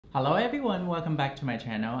Hello everyone, welcome back to my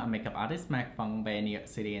channel. I'm makeup artist Markphong by New York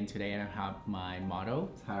City, and today I have my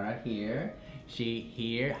model Tara here. She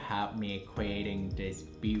here helped me creating this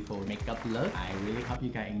beautiful makeup look. I really hope you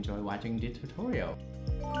guys enjoy watching the tutorial.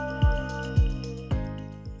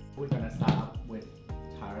 We're gonna start up with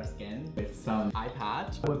Tara's skin with some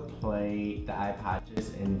iPad. We'll play the iPad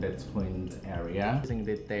just in between area. Using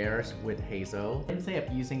the layers with Hazel. Instead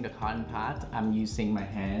of using the cotton pad, I'm using my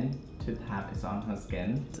hand to tap it on her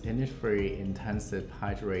skin. It's Innisfree Intensive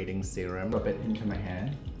Hydrating Serum. Rub it into my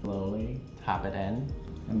hand. Slowly tap it in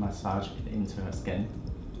and massage it into her skin.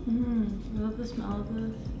 I love the smell of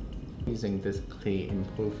this. Using this Clear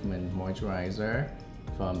Improvement Moisturizer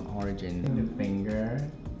from Origin. The finger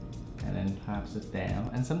and then taps it down.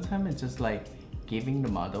 And sometimes it's just like giving the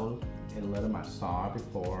model a little massage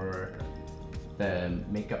before the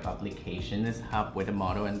makeup application is help with the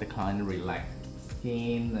model and the client relax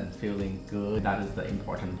skin and feeling good. That is the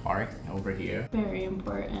important part over here. Very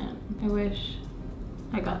important. I wish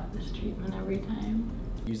I got this treatment every time.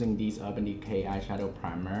 Using these Urban Decay eyeshadow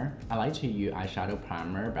primer. I like to use eyeshadow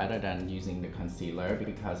primer better than using the concealer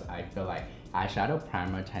because I feel like eyeshadow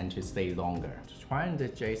primer tend to stay longer. Trying the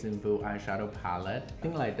Jason Wu eyeshadow palette. I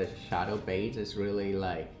think like the shadow base is really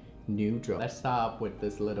like neutral. Let's start with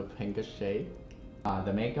this little pinkish shade.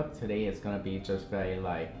 The makeup today is gonna be just very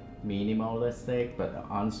like minimalistic but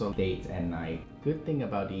also date and night. Good thing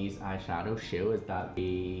about these eyeshadow shield is that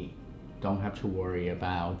we don't have to worry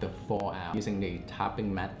about the fallout. Using the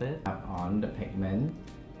tapping method, tap on the pigment.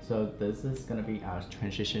 So this is gonna be our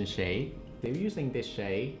transition shade. Still using this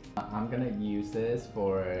shade, I'm gonna use this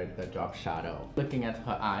for the drop shadow. Looking at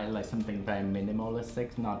her eye like something very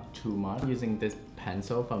minimalistic, not too much. Using this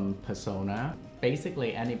pencil from Persona.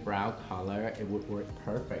 Basically any brown color, it would work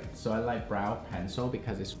perfect. So I like brown pencil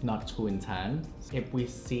because it's not too intense. If we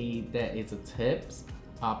see that it's a tips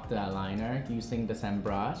of the eyeliner, using the same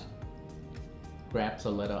brush, grabs a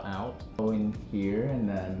little out, go in here and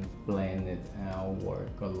then blend it out, work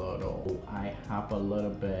a little. I have a little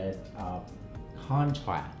bit of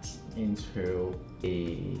contrast into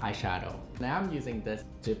the eyeshadow. Now I'm using this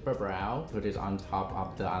deeper brow, put it on top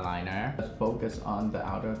of the eyeliner. Let's focus on the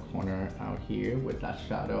outer corner out here with that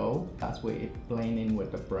shadow. That's where it blends in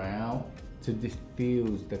with the brow to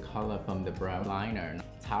diffuse the color from the brow liner.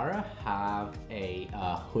 Tara have a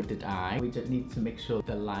hooded eye. We just need to make sure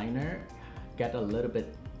the liner get a little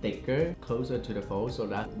bit thicker, closer to the fold so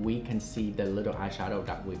that we can see the little eyeshadow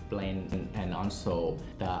that we blend and also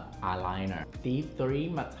the eyeliner. These three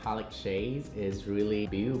metallic shades is really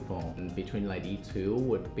beautiful, and between like these two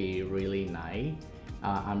would be really nice.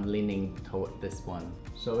 I'm leaning toward this one.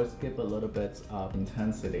 So let's give a little bit of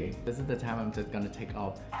intensity. This is the time I'm just gonna take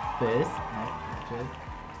off this eyelashes.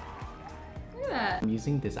 Look at that. I'm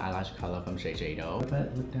using this eyelash color from Shiseido.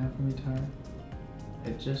 Look down for me, Tara.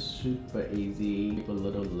 It's just super easy with a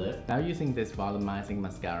little lip. Now using this volumizing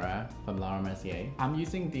mascara from Laura Mercier. I'm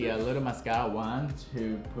using the little mascara one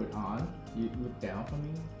to put on. You look down for me.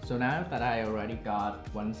 So now that I already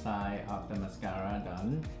got one side of the mascara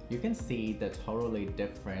done, you can see the totally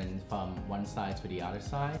different from one side to the other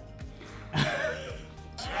side.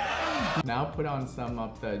 Now put on some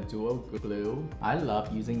of the dual glue. I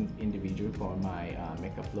love using individual for my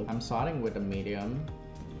makeup look. I'm starting with a medium.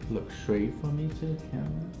 Look straight for me to the camera.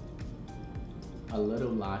 A little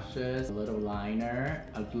lashes, a little liner,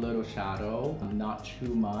 a little shadow, not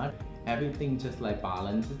too much. Everything just like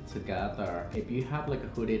balances together. If you have like a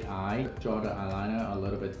hooded eye, draw the eyeliner a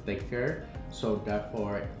little bit thicker, so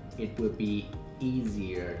therefore it would be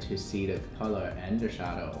easier to see the color and the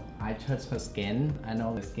shadow. I touch her skin. I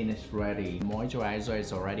know the skin is ready. Moisturizer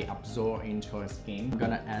is already absorbed into her skin. I'm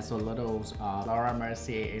gonna add a little Laura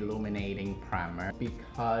Mercier Illuminating Primer.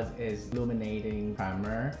 Because it's illuminating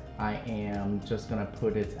primer, I am just gonna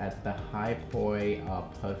put it at the high point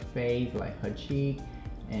of her face, like her cheek,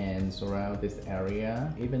 and surround this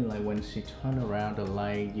area. Even like when she turn around the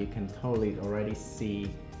light, you can totally already see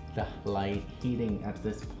the light hitting at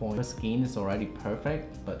this point. The skin is already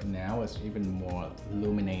perfect, but now it's even more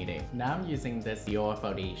illuminating. Now I'm using this Dior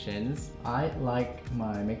foundations. I like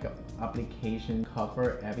my makeup application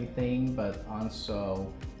cover everything, but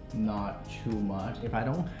also not too much. If I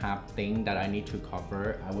don't have things that I need to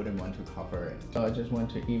cover, I wouldn't want to cover it. So I just want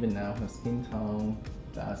to even out her skin tone.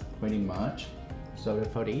 That's pretty much. So the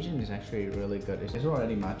foundation is actually really good. It's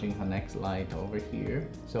already matching her next light over here.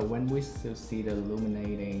 So when we still see the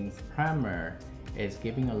illuminating primer, it's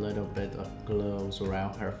giving a little bit of glow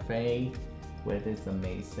around her face, which is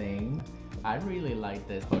amazing. I really like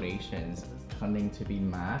this foundations. It's turning to be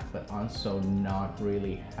matte, but also not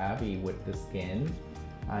really heavy with the skin.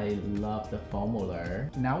 I love the formula.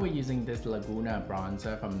 Now we're using this Laguna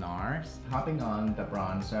bronzer from NARS. Tapping on the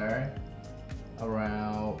bronzer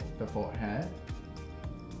around the forehead.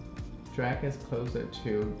 Drag it closer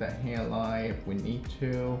to the hairline if we need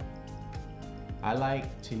to. I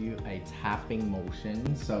like to use a tapping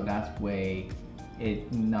motion, so that's way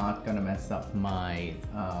it's not gonna mess up my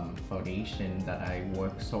foundation that I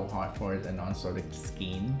work so hard for and also the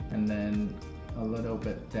skin. And then a little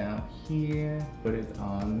bit down here, put it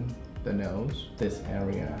on the nose, this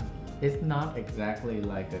area. It's not exactly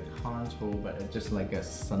like a contour, but it's just like a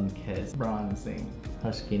sun-kissed bronzing.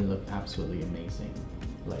 Her skin looks absolutely amazing,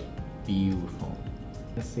 like beautiful.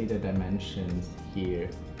 Let's see the dimensions here,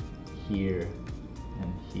 here,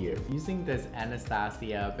 and here. Using this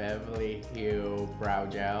Anastasia Beverly Hills brow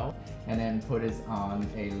gel, and then put it on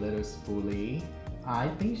a little spoolie. I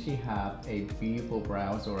think she have a beautiful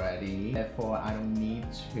brows already, therefore I don't need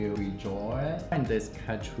to redraw it. And this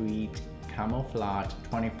Catrice Camouflage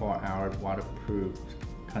 24-hour waterproof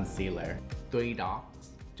concealer. 3 dots,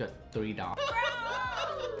 just 3 dots.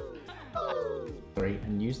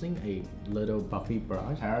 And using a little buffy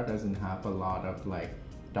brush. Tara doesn't have a lot of like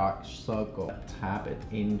dark circle. Tap it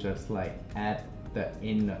in just like at the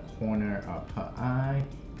inner corner of her eye,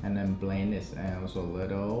 and then blend it out a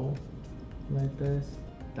little like this.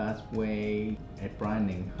 That's way it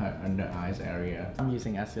brightening her under eyes area. I'm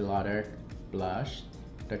using Estee Lauder blush,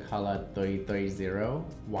 the color 330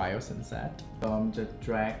 Wild Sunset. So I'm just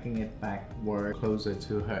dragging it backward closer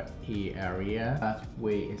to her ear area. That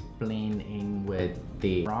way it's blend in with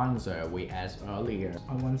the bronzer we added earlier.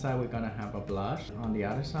 On one side we're gonna have a blush, on the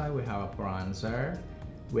other side we have a bronzer,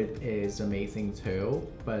 which is amazing too.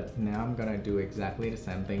 But now I'm gonna do exactly the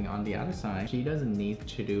same thing on the other side. She doesn't need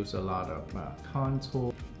to do a lot of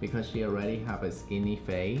contour because she already have a skinny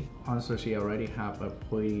face. Also, she already have a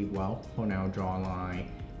pretty well pronounced jawline.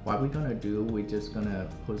 What we're gonna do, we're just gonna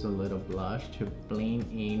put a little blush to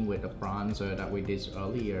blend in with the bronzer that we did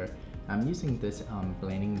earlier. I'm using this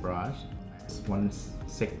blending brush. It's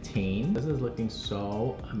 116. This is looking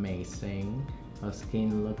so amazing. Her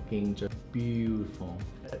skin looking just beautiful.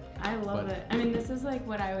 I love it. I mean, this is like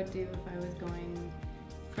what I would do if I was going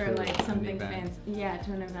for like something fancy. Yeah,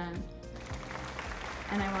 to an event.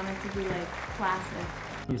 And I want it to be like classic.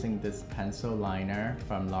 Using this pencil liner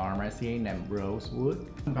from Laura Mercier named Rosewood.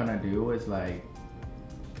 What I'm gonna do is like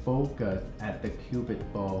focus at the cupid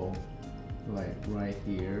bow, like right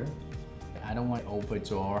here. I don't want to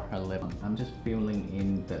overdraw her lip. I'm just filling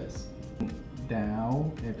in this.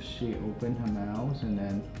 Down, if she open her mouth and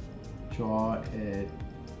then draw it,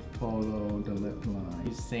 follow the lip line.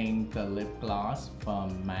 Using the lip gloss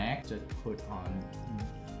from MAC, just put on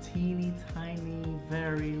teeny tiny,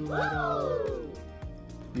 very little.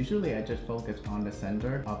 Usually I just focus on the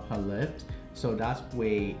center of her lips, so that's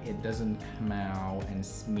way it doesn't come out and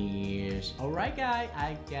smear. Alright guys,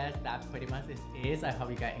 I guess that pretty much is. I hope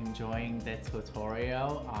you guys enjoying this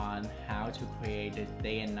tutorial on how to create this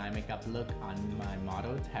day and night makeup look on my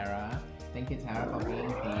model Tara. Thank you Tara for being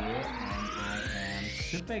here, and I am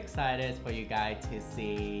super excited for you guys to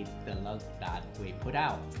see the look that we put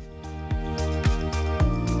out.